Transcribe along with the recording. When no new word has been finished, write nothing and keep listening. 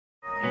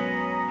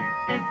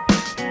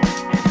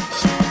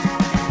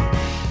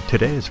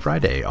Today is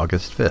Friday,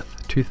 August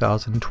 5th,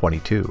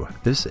 2022.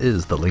 This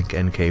is the Link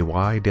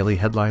NKY Daily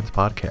Headlines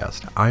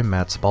Podcast. I'm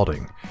Matt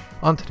Spalding.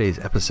 On today's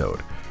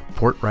episode,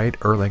 Fort Wright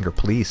Erlanger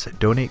Police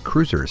donate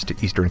cruisers to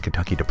Eastern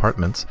Kentucky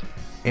departments,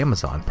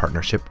 Amazon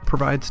partnership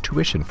provides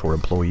tuition for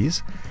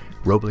employees,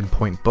 Roebling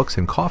Point Books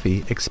and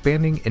Coffee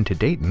expanding into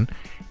Dayton,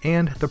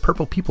 and the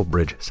Purple People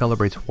Bridge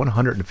celebrates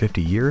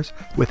 150 years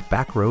with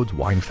Backroads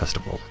Wine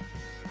Festival.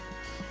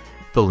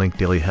 The Link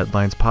Daily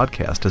Headlines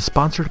podcast is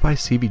sponsored by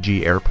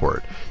CVG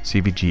Airport.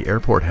 CVG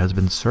Airport has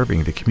been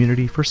serving the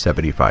community for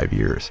 75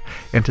 years,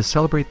 and to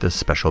celebrate this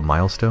special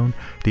milestone,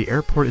 the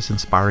airport is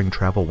inspiring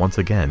travel once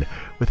again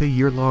with a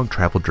year-long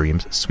Travel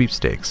Dreams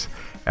sweepstakes.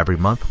 Every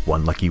month,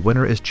 one lucky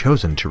winner is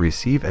chosen to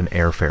receive an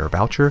airfare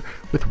voucher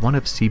with one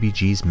of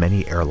CVG's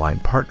many airline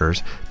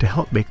partners to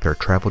help make their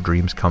travel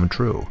dreams come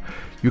true.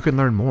 You can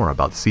learn more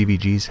about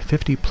CVG's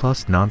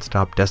 50-plus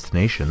nonstop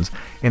destinations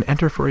and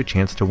enter for a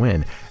chance to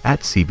win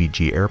at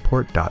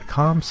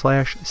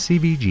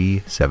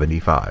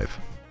cvgairport.com/CVG75.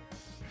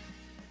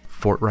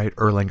 Fort Wright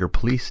Erlanger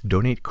Police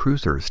donate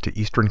cruisers to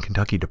Eastern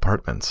Kentucky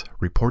departments,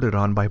 reported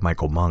on by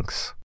Michael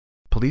Monks.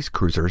 Police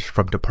cruisers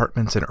from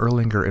departments in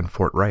Erlanger and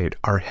Fort Wright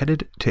are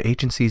headed to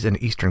agencies in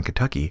Eastern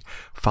Kentucky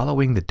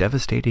following the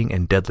devastating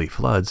and deadly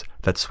floods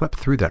that swept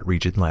through that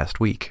region last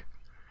week.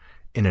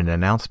 In an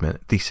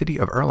announcement, the city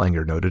of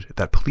Erlanger noted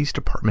that police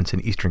departments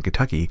in Eastern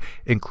Kentucky,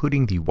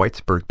 including the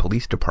Whitesburg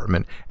Police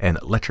Department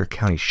and Letcher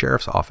County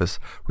Sheriff's Office,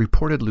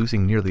 reported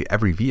losing nearly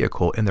every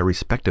vehicle in their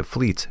respective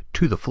fleets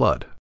to the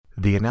flood.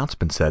 The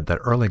announcement said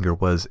that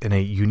Erlanger was in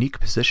a unique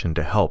position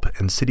to help,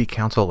 and City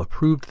Council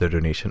approved the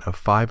donation of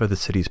 5 of the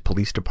city's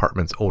police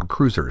department's old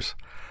cruisers.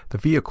 The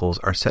vehicles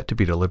are set to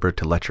be delivered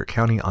to Letcher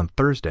County on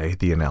Thursday,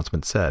 the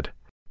announcement said.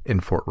 In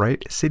Fort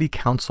Wright, City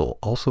Council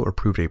also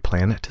approved a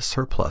plan to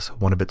surplus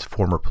one of its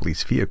former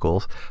police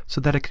vehicles so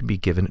that it can be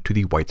given to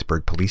the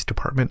Whitesburg Police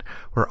Department,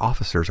 where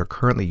officers are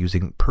currently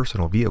using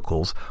personal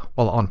vehicles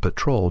while on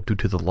patrol due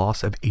to the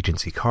loss of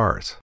agency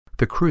cars.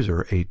 The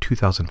cruiser, a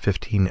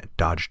 2015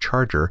 Dodge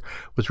Charger,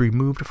 was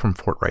removed from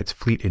Fort Wright's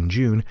fleet in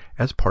June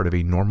as part of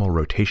a normal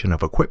rotation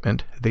of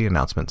equipment, the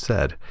announcement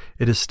said.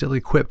 It is still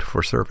equipped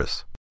for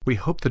service. We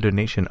hope the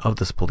donation of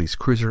this police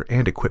cruiser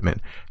and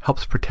equipment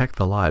helps protect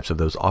the lives of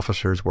those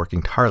officers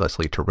working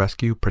tirelessly to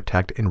rescue,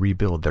 protect, and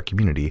rebuild their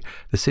community,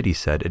 the city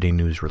said in a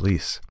news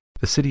release.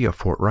 The city of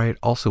Fort Wright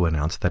also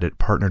announced that it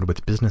partnered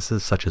with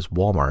businesses such as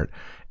Walmart,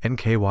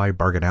 NKY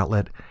Bargain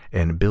Outlet,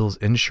 and Bill's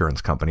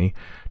Insurance Company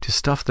to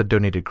stuff the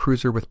donated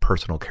cruiser with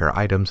personal care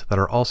items that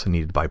are also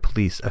needed by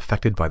police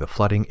affected by the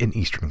flooding in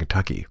Eastern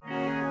Kentucky.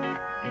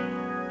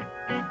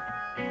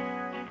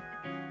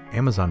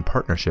 Amazon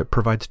partnership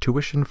provides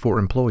tuition for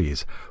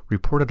employees,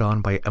 reported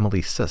on by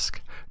Emily Sisk,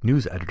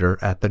 news editor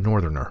at The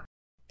Northerner.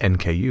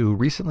 NKU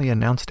recently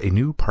announced a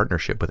new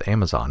partnership with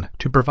Amazon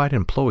to provide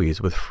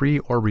employees with free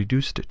or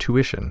reduced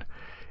tuition.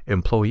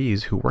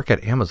 Employees who work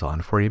at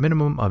Amazon for a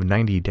minimum of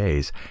 90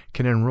 days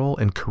can enroll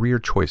in Career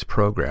Choice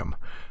program.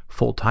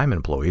 Full-time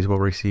employees will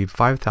receive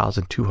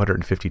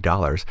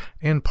 $5,250,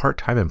 and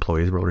part-time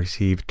employees will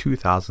receive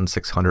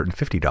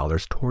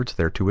 $2,650 towards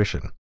their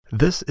tuition.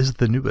 This is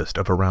the newest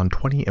of around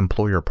 20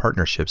 employer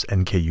partnerships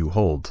NKU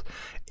holds.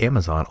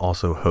 Amazon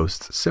also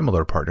hosts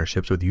similar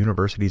partnerships with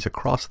universities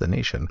across the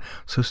nation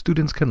so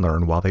students can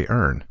learn while they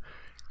earn.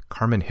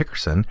 Carmen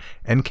Hickerson,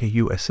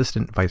 NKU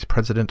Assistant Vice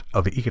President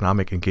of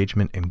Economic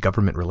Engagement and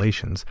Government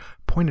Relations,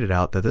 pointed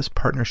out that this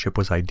partnership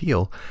was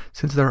ideal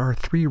since there are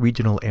 3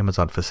 regional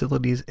Amazon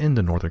facilities in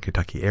the Northern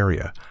Kentucky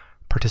area.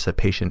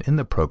 Participation in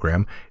the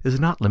program is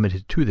not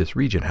limited to this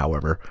region,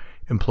 however.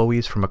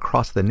 Employees from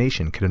across the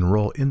nation can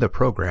enroll in the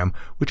program,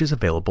 which is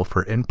available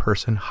for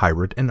in-person,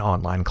 hybrid, and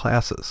online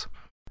classes.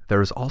 There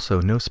is also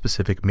no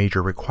specific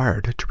major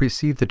required to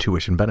receive the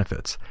tuition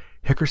benefits.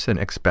 Hickerson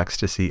expects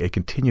to see a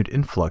continued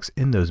influx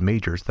in those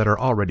majors that are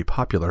already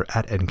popular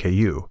at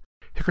NKU.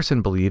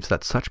 Hickerson believes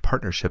that such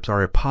partnerships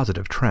are a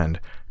positive trend.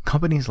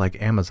 Companies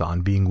like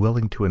Amazon being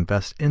willing to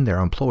invest in their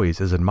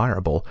employees is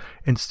admirable,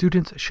 and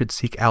students should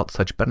seek out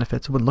such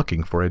benefits when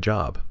looking for a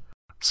job.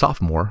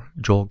 Sophomore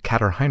Joel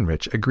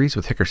Katter-Heinrich agrees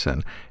with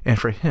Hickerson, and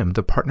for him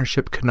the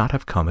partnership could not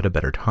have come at a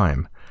better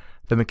time.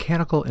 The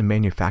mechanical and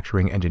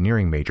manufacturing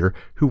engineering major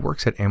who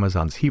works at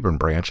Amazon's Hebron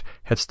branch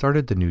had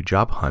started the new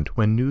job hunt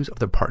when news of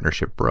the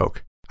partnership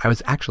broke. I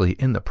was actually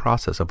in the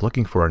process of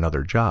looking for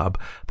another job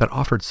that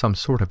offered some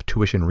sort of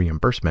tuition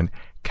reimbursement,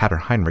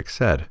 Katter-Heinrich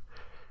said.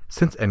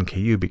 Since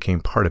NKU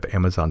became part of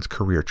Amazon's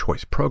Career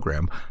Choice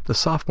program, the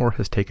sophomore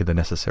has taken the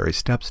necessary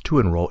steps to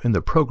enroll in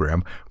the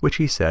program, which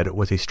he said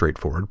was a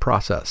straightforward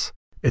process.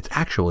 It's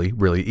actually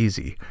really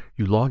easy.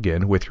 You log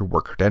in with your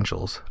work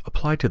credentials,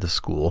 apply to the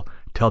school,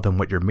 tell them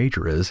what your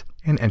major is,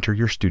 and enter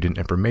your student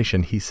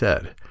information, he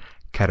said.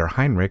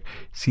 Katter-Heinrich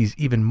sees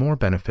even more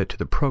benefit to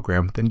the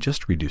program than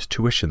just reduced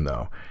tuition,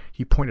 though.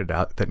 He pointed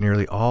out that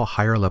nearly all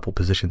higher-level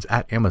positions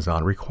at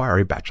Amazon require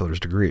a bachelor's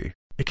degree.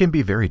 It can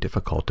be very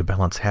difficult to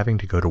balance having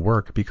to go to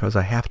work because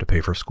I have to pay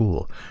for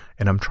school,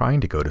 and I'm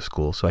trying to go to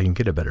school so I can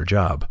get a better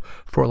job.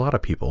 For a lot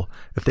of people,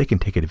 if they can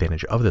take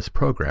advantage of this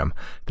program,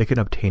 they can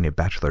obtain a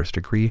bachelor's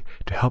degree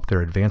to help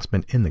their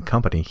advancement in the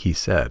company, he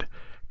said.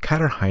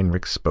 Kader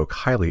Heinrich spoke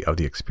highly of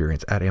the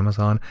experience at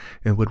Amazon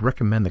and would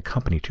recommend the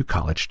company to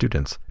college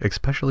students,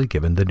 especially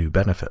given the new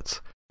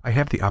benefits. I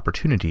have the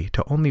opportunity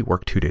to only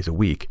work 2 days a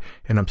week,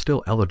 and I'm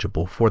still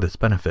eligible for this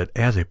benefit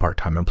as a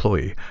part-time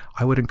employee.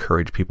 I would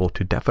encourage people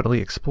to definitely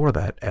explore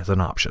that as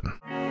an option.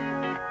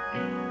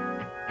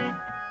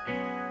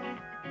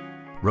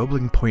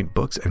 Roebling Point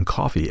Books and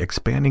Coffee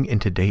expanding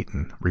into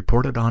Dayton,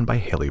 reported on by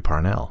Haley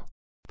Parnell.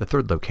 The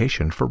third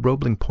location for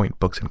Roebling Point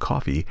Books and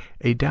Coffee,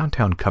 a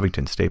downtown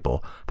Covington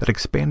staple that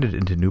expanded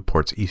into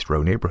Newport's East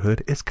Row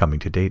neighborhood, is coming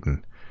to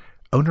Dayton.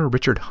 Owner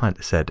Richard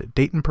Hunt said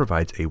Dayton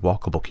provides a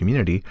walkable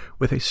community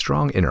with a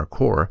strong inner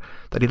core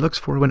that he looks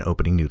for when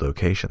opening new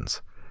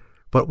locations.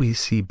 What we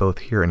see both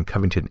here in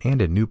Covington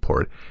and in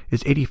Newport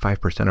is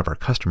 85% of our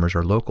customers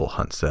are local,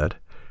 Hunt said.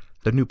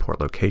 The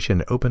Newport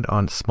location opened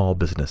on Small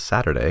Business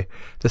Saturday,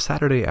 the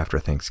Saturday after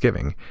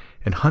Thanksgiving,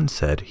 and Hunt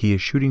said he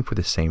is shooting for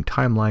the same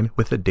timeline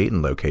with the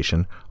Dayton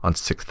location on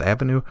 6th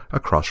Avenue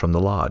across from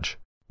the Lodge.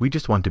 We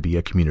just want to be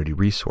a community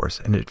resource,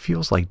 and it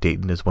feels like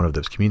Dayton is one of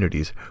those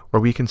communities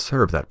where we can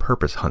serve that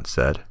purpose, Hunt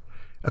said.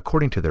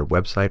 According to their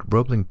website,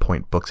 Roebling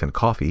Point Books and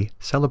Coffee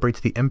celebrates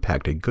the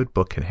impact a good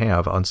book can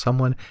have on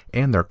someone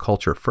and their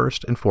culture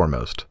first and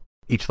foremost.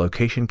 Each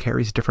location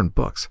carries different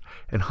books,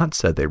 and Hunt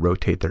said they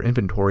rotate their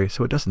inventory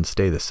so it doesn't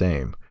stay the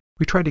same.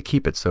 We try to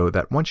keep it so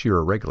that once you're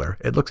a regular,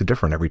 it looks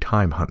different every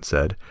time, Hunt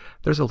said.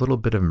 There's a little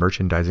bit of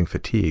merchandising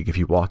fatigue if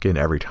you walk in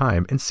every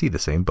time and see the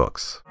same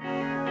books.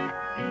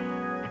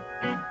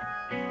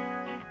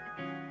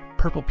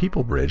 Purple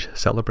People Bridge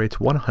celebrates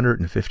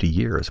 150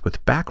 years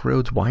with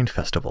Backroads Wine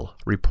Festival,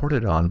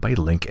 reported on by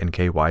Link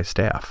NKY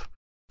staff.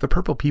 The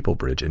Purple People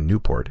Bridge in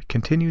Newport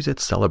continues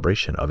its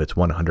celebration of its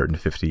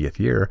 150th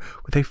year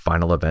with a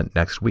final event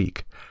next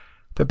week.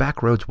 The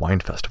Backroads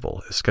Wine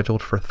Festival is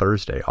scheduled for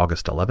Thursday,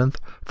 August 11th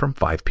from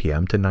 5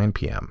 p.m. to 9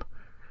 p.m.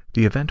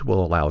 The event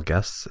will allow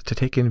guests to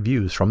take in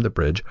views from the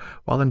bridge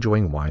while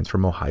enjoying wines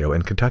from Ohio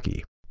and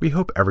Kentucky. We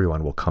hope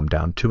everyone will come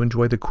down to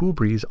enjoy the cool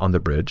breeze on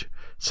the bridge,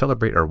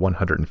 celebrate our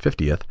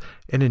 150th,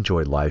 and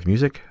enjoy live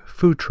music,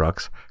 food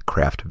trucks,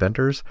 craft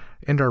vendors,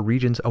 and our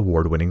region's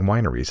award-winning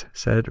wineries,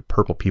 said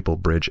Purple People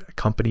Bridge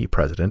Company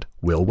President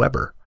Will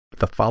Weber.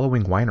 The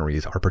following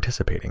wineries are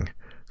participating: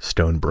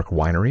 Stonebrook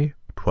Winery,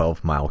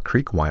 12 Mile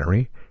Creek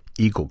Winery,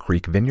 Eagle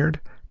Creek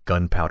Vineyard,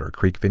 Gunpowder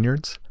Creek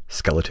Vineyards,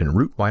 Skeleton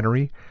Root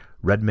Winery,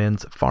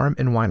 Redman's Farm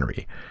and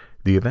Winery.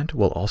 The event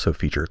will also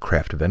feature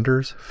craft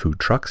vendors, food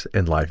trucks,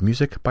 and live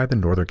music by the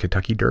Northern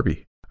Kentucky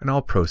Derby, and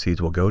all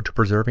proceeds will go to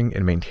preserving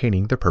and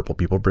maintaining the Purple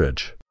People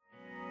Bridge.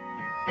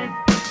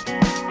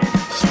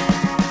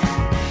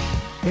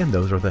 And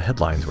those are the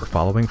headlines we're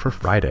following for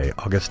Friday,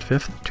 August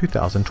 5th,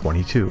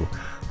 2022.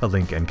 The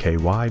Link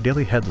NKY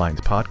Daily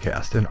Headlines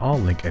podcast and all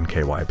Link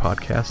NKY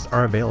podcasts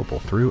are available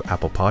through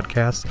Apple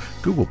Podcasts,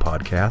 Google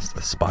Podcasts,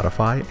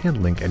 Spotify, and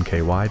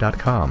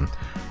linknky.com.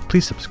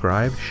 Please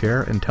subscribe,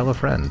 share, and tell a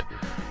friend.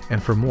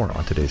 And for more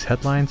on today's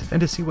headlines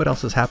and to see what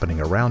else is happening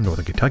around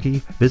Northern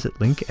Kentucky, visit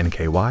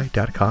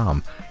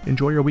linknky.com.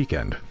 Enjoy your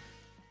weekend.